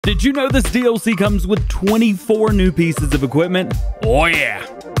Did you know this DLC comes with 24 new pieces of equipment? Oh yeah!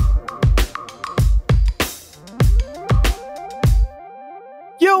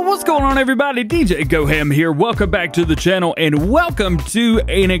 Yo, what's going on everybody? DjGoHam here. Welcome back to the channel and welcome to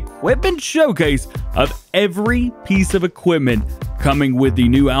an equipment showcase of every piece of equipment coming with the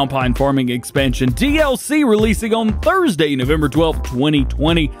new Alpine farming expansion DLC releasing on Thursday, November 12th,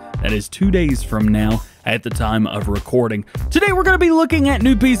 2020. That is 2 days from now at the time of recording. Today we're going to be looking at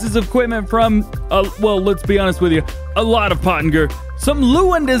new pieces of equipment from, well, let's be honest with you, a lot of Pottinger. Some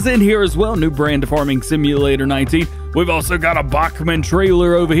Luond is in here as well, new brand farming simulator 19. We've also got a Bockmann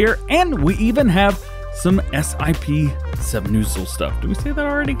trailer over here, and we even have some Sepp Kusel stuff. Did we say that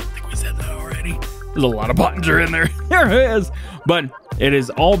already? I think we said that already. There's a lot of Pottinger in there. There it is. But it is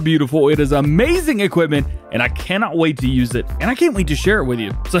all beautiful. It is amazing equipment, and I cannot wait to use it, and I can't wait to share it with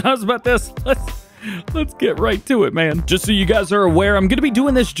you. So how's about this? Let's get right to it, man. Just so you guys are aware, I'm going to be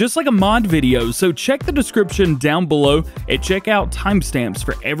doing this just like a mod video, so check the description down below and check out timestamps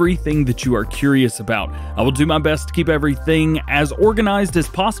for everything that you are curious about. I will do my best to keep everything as organized as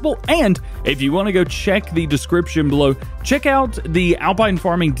possible, and if you want to go check the description below, check out the Alpine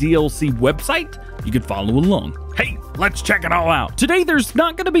Farming DLC website. You can follow along. Hey, let's check it all out. Today, there's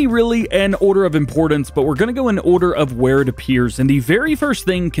not going to be really an order of importance, but we're going to go in order of where it appears, and the very first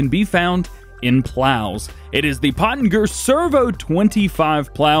thing can be found in plows. It is the Pottinger Servo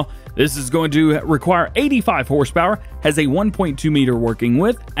 25 plow. This is going to require 85 horsepower, has a 1.2 meter working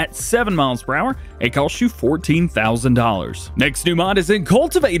width at 7 miles per hour. It costs you $14,000. Next new mod is in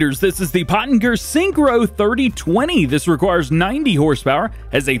cultivators. This is the Pottinger Synkro 3020. This requires 90 horsepower,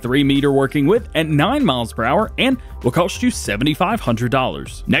 has a 3 meter working width at 9 miles per hour, and will cost you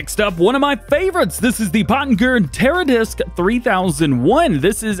 $7,500. Next up, one of my favorites. This is the Pottinger Terradisc 3001.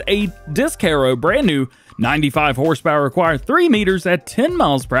 This is a disc harrow, brand new. 95 horsepower, require 3 meters at 10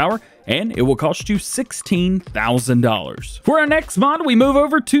 miles per hour, and it will cost you $16,000. For our next mod, we move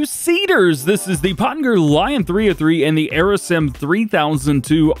over to seeders. This is the Pottinger Lion 303 and the Aerosem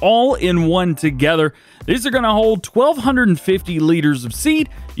 3002 all in one together. These are going to hold 1,250 liters of seed.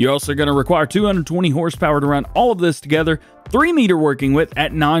 You're also going to require 220 horsepower to run all of this together. 3 meter working width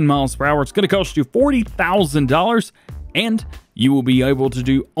at 9 miles per hour. It's going to cost you $40,000. And you will be able to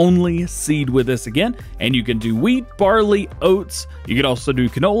do only seed with this again. And you can do wheat, barley, oats. You can also do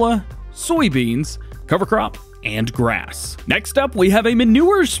canola, soybeans, cover crop, and grass. Next up, we have a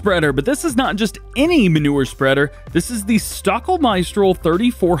manure spreader, but this is not just any manure spreader. This is the Stockl Mistral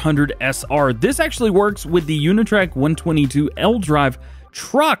 3400 SR. This actually works with the Unitrack 122L drive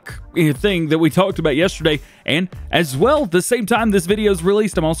truck thing that we talked about yesterday, and as well, the same time this video is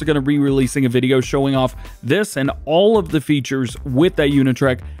released, I'm also going to be releasing a video showing off this and all of the features with that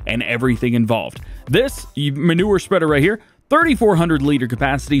Unitrack and everything involved. This manure spreader right here, 3,400 liter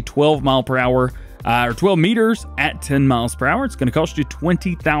capacity, 12 mile per hour, or 12 meters at 10 miles per hour. It's going to cost you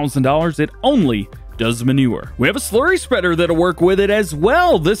 $20,000. It only does manure. We have a slurry spreader that'll work with it as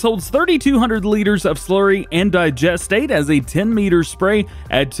well. This holds 3,200 liters of slurry and digestate as a 10 meter spray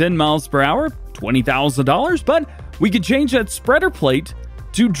at 10 miles per hour, $20,000, but we could change that spreader plate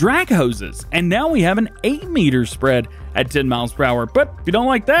to drag hoses, and now we have an 8 meter spread at 10 miles per hour. But if you don't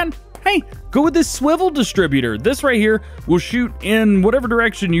like that, hey, go with this swivel distributor. This right here will shoot in whatever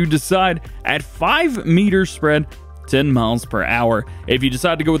direction you decide at 5 meter spread, 10 miles per hour. If you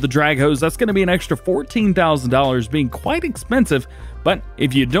decide to go with the drag hose, that's going to be an extra $14,000, being quite expensive. But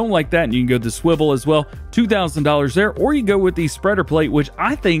if you don't like that, you can go with the swivel as well, $2,000 there, or you go with the spreader plate, which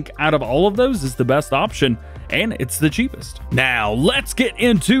I think out of all of those is the best option, and it's the cheapest. Now, let's get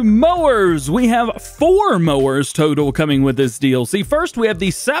into mowers. We have 4 mowers total coming with this DLC. First, we have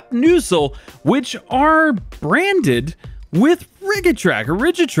the Sepp Kusel, which are branded with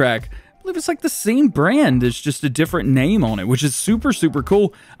Rigitrack. I believe it's like the same brand, it's just a different name on it, which is super, super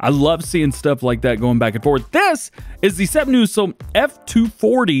cool. I love seeing stuff like that going back and forth. This is the Sepp Kusel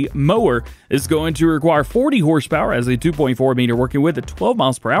F240 mower. It's going to require 40 horsepower as a 2.4 meter working width at 12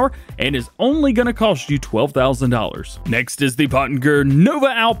 miles per hour, and is only going to cost you $12,000. Next is the Pottinger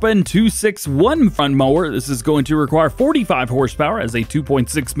NovaAlpin 261 front mower. This is going to require 45 horsepower as a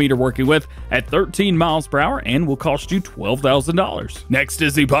 2.6 meter working width at 13 miles per hour, and will cost you $12,000. Next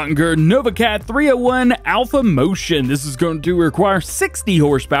is the Pottinger Novacat 301 Alpha Motion. This is going to require 60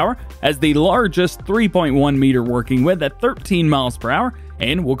 horsepower as the largest 3.1 meter working width at 13 miles per hour,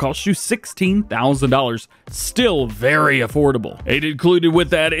 and will cost you $16,000. Still very affordable. And included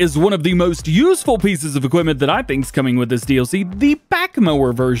with that is one of the most useful pieces of equipment that I think is coming with this DLC, the back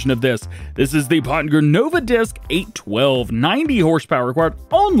mower version of this. This is the Pottinger NovaDisc 812, 90 horsepower required,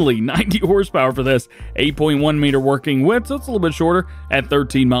 only 90 horsepower for this, 8.1 meter working width, so it's a little bit shorter at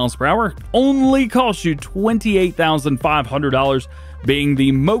 13 miles per hour. Only costs you $28,500, being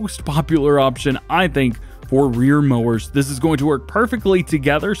the most popular option, I think, for rear mowers. This is going to work perfectly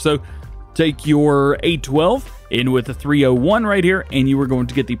together, so take your 812 in with a 301 right here, and you are going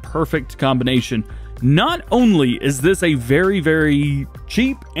to get the perfect combination. Not only is this a very, very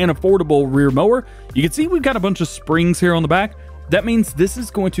cheap and affordable rear mower, you can see we've got a bunch of springs here on the back. That means this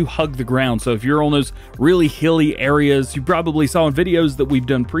is going to hug the ground. So if you're on those really hilly areas, you probably saw in videos that we've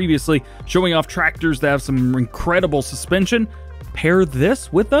done previously showing off tractors that have some incredible suspension, pair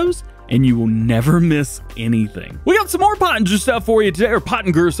this with those and you will never miss anything. We got some more Pottinger stuff for you today, or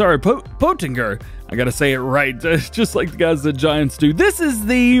Pottinger, sorry, Pottinger. I gotta say it right, just like the guys at Giants do. This is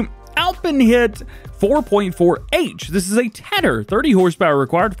the Alpinhit 4.4H. This is a tedder, 30 horsepower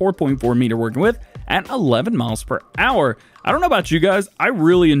required, 4.4 meter working width at 11 miles per hour. I don't know about you guys, I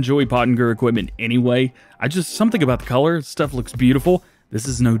really enjoy Pottinger equipment anyway. Something about the color, stuff looks beautiful. This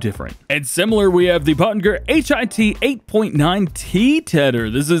is no different. And similar, we have the Pottinger HIT 8.9T tedder.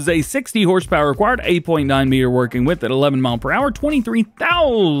 This is a 60 horsepower required, 8.9 meter working width at 11 mile per hour,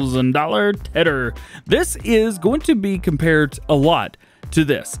 $23,000 tedder. This is going to be compared a lot to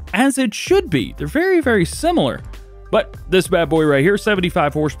this, as it should be. They're very, very similar. But this bad boy right here,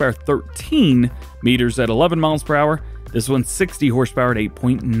 75 horsepower, 13 meters at 11 miles per hour. This one's 60 horsepower at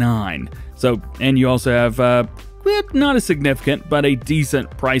 8.9. So, and you also have not as significant, but a decent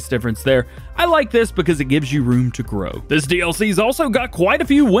price difference there. I like this because it gives you room to grow. This DLC's also got quite a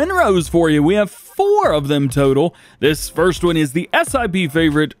few windrows for you. We have 4 of them total. This first one is the SIP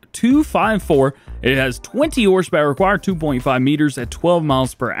Favorit 254. It has 20 horsepower required, 2.5 meters at 12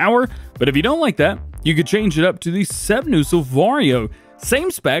 miles per hour. But if you don't like that, you could change it up to the Sepp Kusel Vario. Same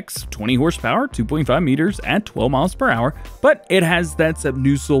specs, 20 horsepower, 2.5 meters at 12 miles per hour, but it has that Sepp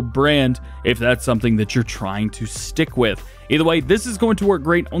Kusel brand if that's something that you're trying to stick with. Either way, this is going to work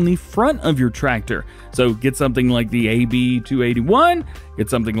great on the front of your tractor. So get something like the AB281, get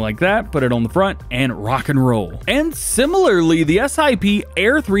something like that, put it on the front, and rock and roll. And similarly, the SIP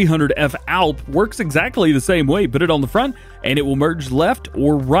Air 300 F Alp works exactly the same way. Put it on the front, and it will merge left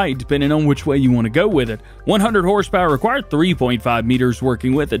or right, depending on which way you want to go with it. 100 horsepower required, 3.5 meters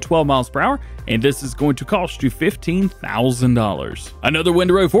working width at 12 miles per hour, and this is going to cost you $15,000. Another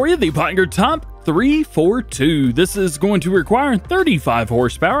windrow for you, the Pottinger Top 342. This is going to require 35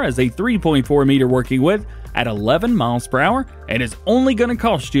 horsepower as a 3.4 meter working width at 11 miles per hour, and is only going to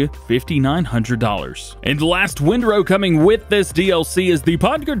cost you $5,900. And the last windrow coming with this DLC is the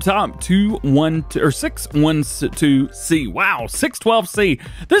Pottinger Top 612C. Wow, 612C.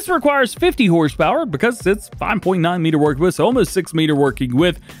 This requires 50 horsepower because it's 5.9 meter working width, so almost 6 meter working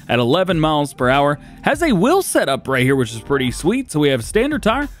width at 11 miles per hour. Has a wheel setup right here, which is pretty sweet. So we have a standard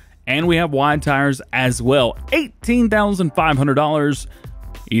tire, and we have wide tires as well. $18,500.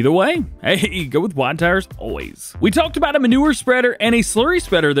 Either way, hey, go with wide tires always. We talked about a manure spreader and a slurry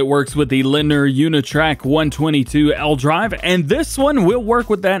spreader that works with the Lindner Unitrack 122 L drive, and this one will work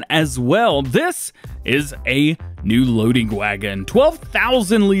with that as well. This is a new loading wagon,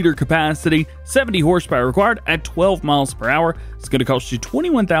 12,000 liter capacity, 70 horsepower required at 12 miles per hour. It's going to cost you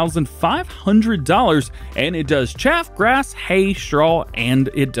 $21,500, and it does chaff, grass, hay, straw, and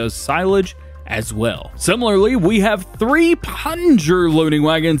it does silage as well. Similarly, we have 3 Pottinger loading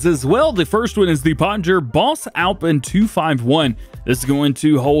wagons as well. The first one is the Pottinger Boss Alpin 251. This is going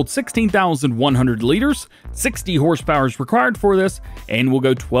to hold 16,100 liters, 60 horsepower is required for this, and will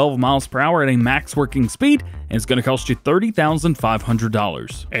go 12 miles per hour at a max working speed, and it's going to cost you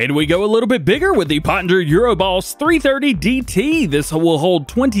 $30,500. And we go a little bit bigger with the Pottinger EuroBoss 330 DT. This will hold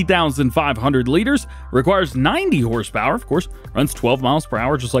 20,500 liters, requires 90 horsepower, of course, runs 12 miles per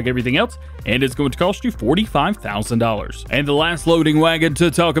hour just like everything else, and it's going to cost you $45,000. And the last loading wagon to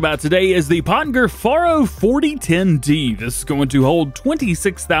talk about today is the Pottinger Faro 4010D. This is going to hold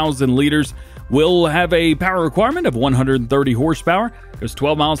 26,000 liters, will have a power requirement of 130 horsepower, goes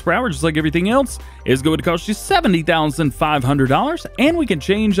 12 miles per hour just like everything else, is going to cost you $70,500, and we can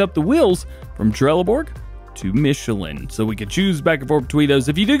change up the wheels from Trelleborg to Michelin, so we can choose back and forth between those.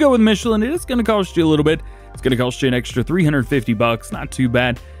 If you do go with Michelin, it is going to cost you a little bit. It's going to cost you an extra $350, not too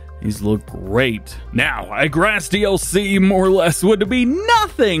bad. These look great. Now, a grass DLC more or less would be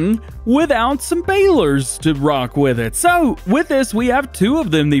nothing without some balers to rock with it. So with this, we have 2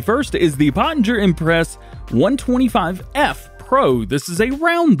 of them. The first is the Pottinger Impress 125F Pro. This is a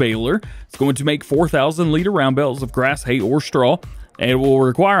round baler. It's going to make 4,000 liter round bales of grass, hay, or straw. And it will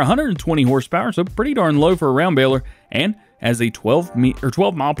require 120 horsepower, so pretty darn low for a round baler, and has a 12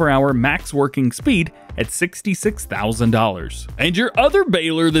 mile per hour max working speed at $66,000. And your other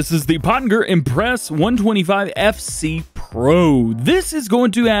baler, this is the Pottinger Impress 125 FC Pro. This is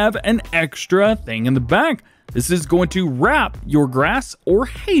going to have an extra thing in the back. This is going to wrap your grass or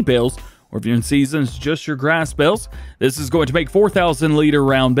hay bales, or if you're in season, it's just your grass bales. This is going to make 4,000 liter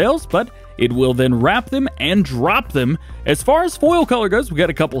round bales, but it will then wrap them and drop them. As far as foil color goes, we got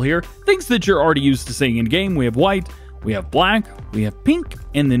a couple here. Things that you're already used to seeing in game. We have white, we have black, we have pink,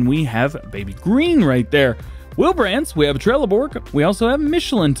 and then we have baby green right there. Wheel brands, we have Trelleborg. We also have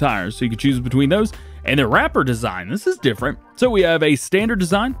Michelin tires, so you can choose between those. And the wrapper design, this is different. So we have a standard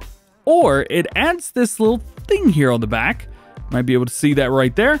design, or it adds this little thing here on the back. Might be able to see that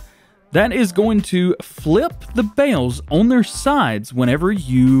right there. That is going to flip the bales on their sides whenever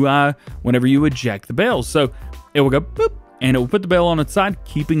you eject the bales. So it will go boop, and it will put the bale on its side,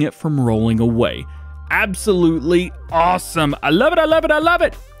 keeping it from rolling away. Absolutely awesome. I love it, I love it, I love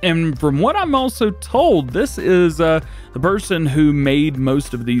it. And from what I'm also told, this is the person who made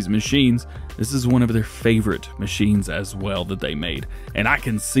most of these machines. This is one of their favorite machines as well that they made. And I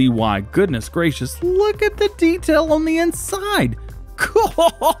can see why. Goodness gracious, look at the detail on the inside.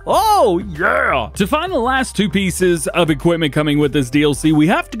 Oh, yeah! To find the last two pieces of equipment coming with this DLC, we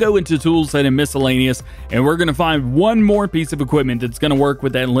have to go into tools and miscellaneous, and we're going to find one more piece of equipment that's going to work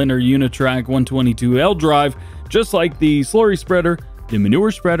with that Lindner Unitrack 122L drive. Just like the slurry spreader, the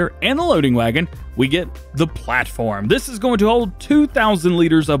manure spreader, and the loading wagon, we get the platform. This is going to hold 2,000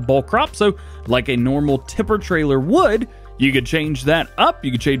 liters of bulk crop, so like a normal tipper trailer would, you could change that up,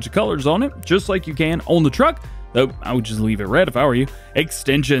 you could change the colors on it, just like you can on the truck. Though I would just leave it red if I were you.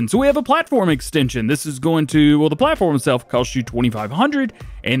 Extension. So we have a platform extension. This is going to, well, the platform itself costs you $2,500,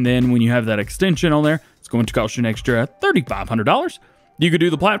 and then when you have that extension on there, it's going to cost you an extra $3,500. You could do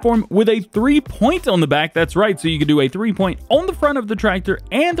the platform with a 3-point on the back. That's right. So you could do a 3-point on the front of the tractor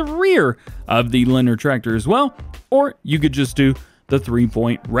and the rear of the Lindner tractor as well, or you could just do the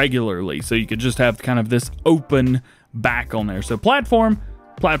 3-point regularly. So you could just have kind of this open back on there. So platform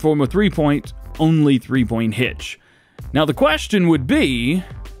with 3-point. Only 3-point hitch. Now the question would be,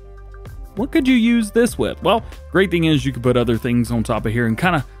 what could you use this with? Well, great thing is you could put other things on top of here and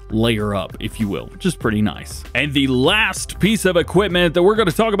kind of layer up, if you will, which is pretty nice. And the last piece of equipment that we're going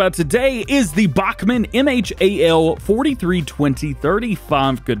to talk about today is the Bockmann MH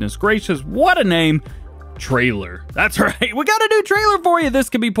 432035. Goodness gracious, what a name. Trailer. That's right. We got a new trailer for you. This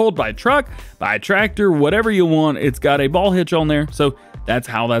can be pulled by a truck, by a tractor, whatever you want. It's got a ball hitch on there, so that's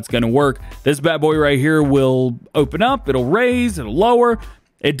how that's going to work. This bad boy right here will open up, it'll raise, it'll lower.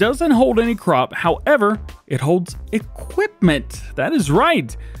 It doesn't hold any crop. However, it holds equipment. That is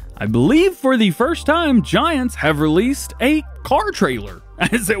right. I believe for the first time, Giants have released a car trailer,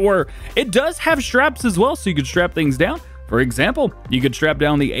 as it were. It does have straps as well, so you could strap things down. For example, you could strap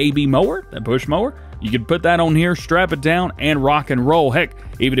down the AB mower, that push mower. You could put that on here, strap it down, and rock and roll. Heck,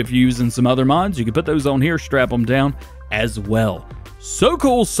 even if you're using some other mods, you could put those on here, strap them down as well. So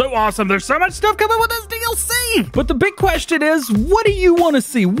cool, so awesome. There's so much stuff coming with this DLC. But the big question is, what do you want to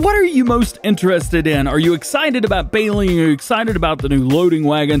see? What are you most interested in? Are you excited about baling? Are you excited about the new loading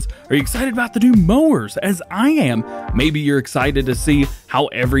wagons? Are you excited about the new mowers, as I am? Maybe you're excited to see how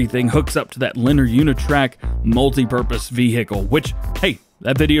everything hooks up to that Lindner Unitrack multi-purpose vehicle, which, hey,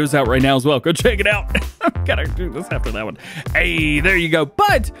 that video's out right now as well. Go check it out. Gotta do this after that one. Hey, there you go.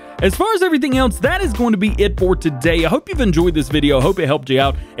 But as far as everything else, that is going to be it for today. I hope you've enjoyed this video. I hope it helped you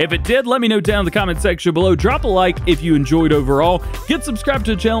out. If it did, let me know down in the comment section below. Drop a like if you enjoyed overall. Get subscribed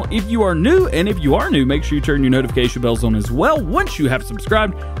to the channel if you are new. And if you are new, make sure you turn your notification bells on as well once you have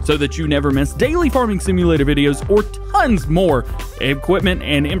subscribed, so that you never miss daily farming simulator videos or tons more equipment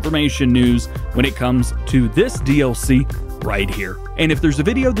and information news when it comes to this DLC right here. And if there's a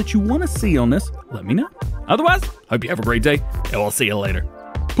video that you want to see on this, let me know. Otherwise, hope you have a great day, and we'll see you later.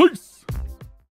 Peace!